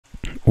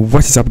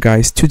What is up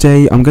guys,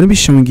 today I'm gonna be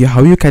showing you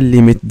how you can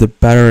limit the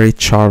battery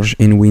charge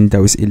in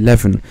Windows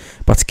 11,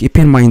 but keep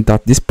in mind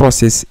that this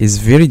process is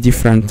very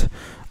different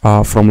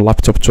from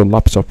laptop to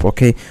laptop.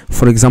 Okay,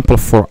 for example,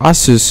 for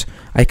Asus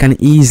I can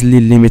easily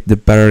limit the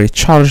battery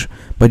charge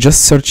by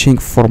just searching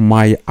for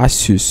my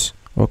Asus.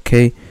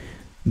 Okay,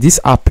 this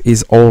app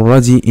is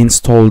already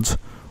installed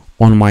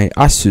on my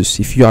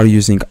Asus if you are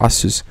using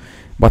Asus,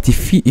 but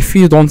if you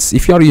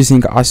are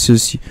using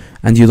Asus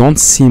and you don't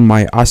see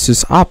my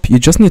Asus app, you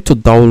just need to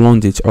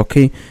download it.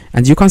 Okay,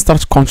 and you can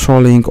start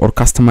controlling or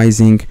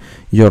customizing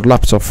your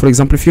laptop. For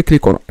example, if you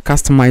click on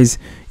customize,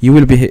 you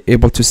will be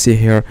able to see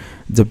here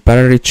the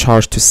battery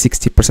charge to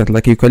 60%.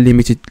 like you can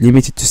limit it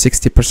to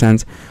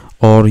 60%,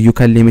 or you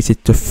can limit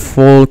it to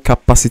full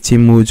capacity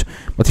mode.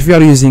 But if you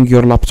are using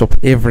your laptop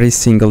every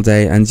single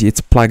day and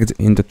it's plugged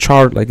in the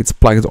charge, like it's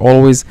plugged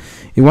always,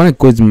 you want a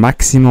good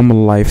maximum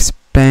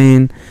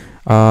lifespan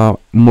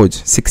mode,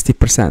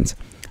 60%,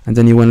 and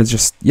then you want to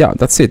just, yeah,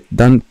 that's it.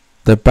 Then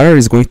the battery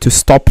is going to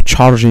stop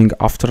charging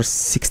after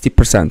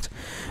 60%.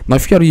 Now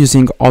if you are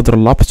using other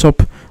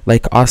laptop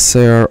like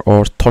Acer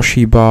or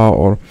Toshiba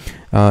or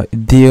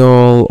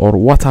Dell or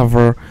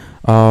whatever,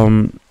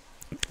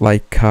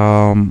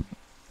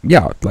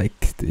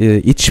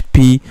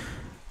 HP,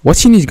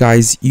 what you need,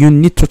 guys, you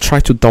need to try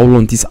to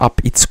download this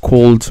app. It's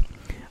called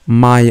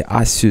My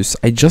Asus.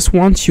 I just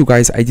want you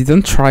guys, I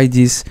didn't try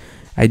this,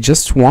 I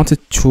just wanted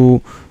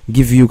to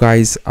give you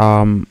guys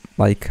an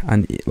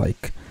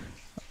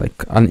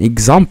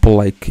example.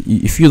 Like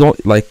if you don't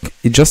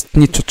you just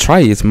need to try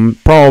it,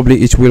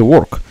 probably it will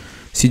work.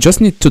 So you just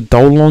need to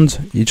download,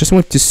 you just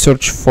want to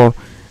search for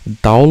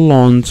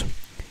download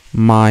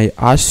My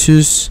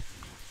Asus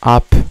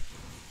app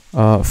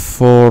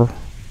for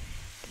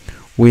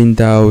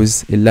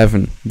Windows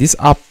 11. This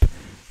app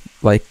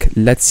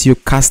lets you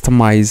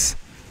customize,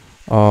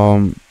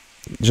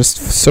 just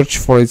search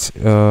for it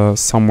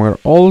somewhere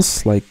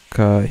else,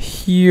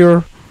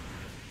 here.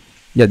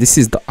 Yeah, this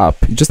is the app.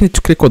 You just need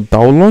to click on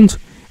download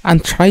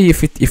and try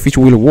if it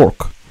will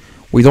work.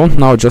 We don't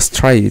know, just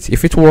try it.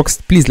 If it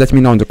works, please let me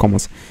know in the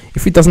comments.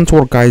 If it doesn't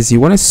work, guys, you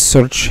want to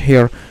search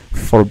here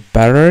for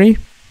battery,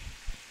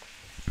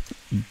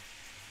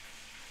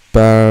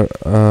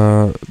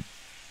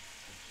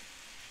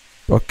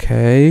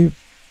 okay,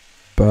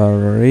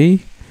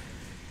 battery,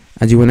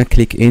 and you want to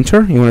click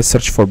enter. You want to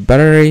search for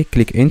battery,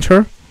 click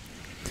enter,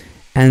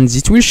 and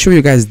it will show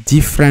you guys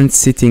different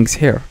settings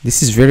here.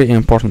 This is very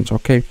important.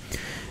 Okay,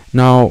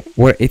 now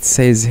where it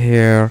says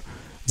here,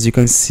 as you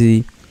can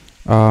see,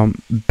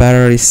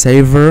 battery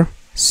saver,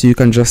 so you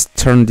can just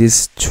turn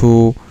this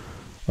to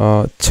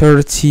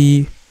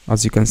 30.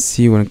 As you can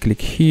see, when I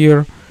click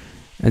here,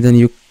 and then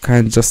you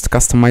can just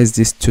customize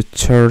this to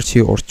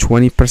 30 or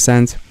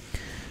 20%.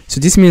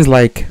 So this means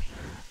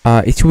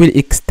it will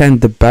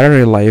extend the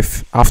battery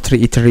life after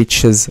it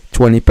reaches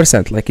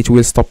 20%. Like it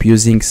will stop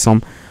using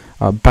some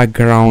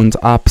background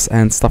apps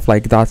and stuff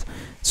like that,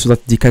 so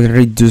that they can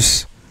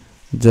reduce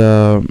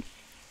the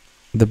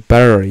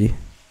battery.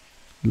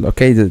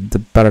 Okay, the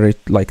battery,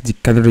 they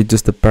can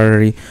reduce the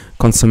battery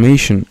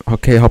consumption.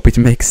 Okay, I hope it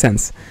makes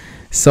sense.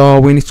 So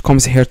when it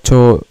comes here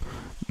to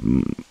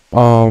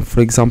for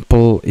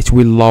example, it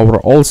will lower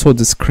also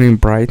the screen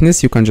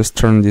brightness. You can just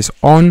turn this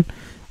on.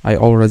 I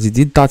already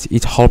did that.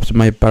 It helped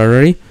my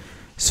battery,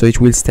 so it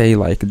will stay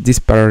this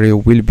battery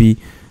will be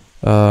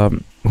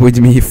with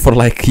me for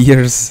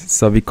years.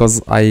 So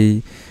because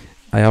I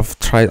have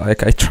tried,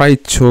 I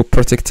tried to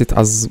protect it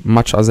as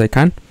much as I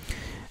can.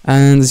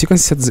 And as you can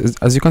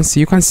see,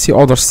 you can see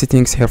other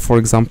settings here. For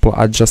example,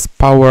 adjust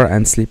power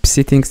and sleep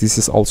settings. This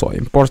is also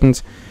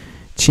important.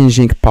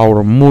 Changing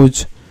power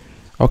mode.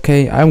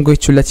 Okay, I'm going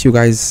to let you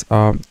guys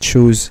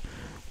choose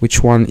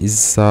which one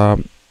is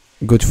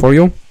good for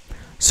you.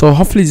 So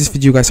hopefully this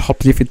video, guys,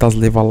 hopefully if it does,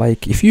 leave a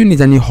like. If you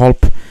need any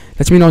help,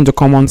 let me know in the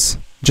comments.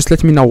 Just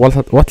let me know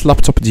what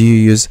laptop do you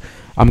use.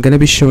 I'm gonna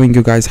be showing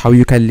you guys how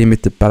you can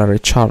limit the battery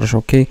charge.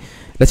 Okay,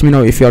 let me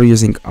know if you are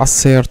using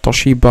Acer,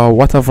 Toshiba,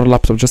 whatever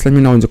laptop. Just let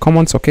me know in the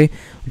comments. Okay,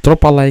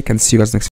 drop a like and see you guys next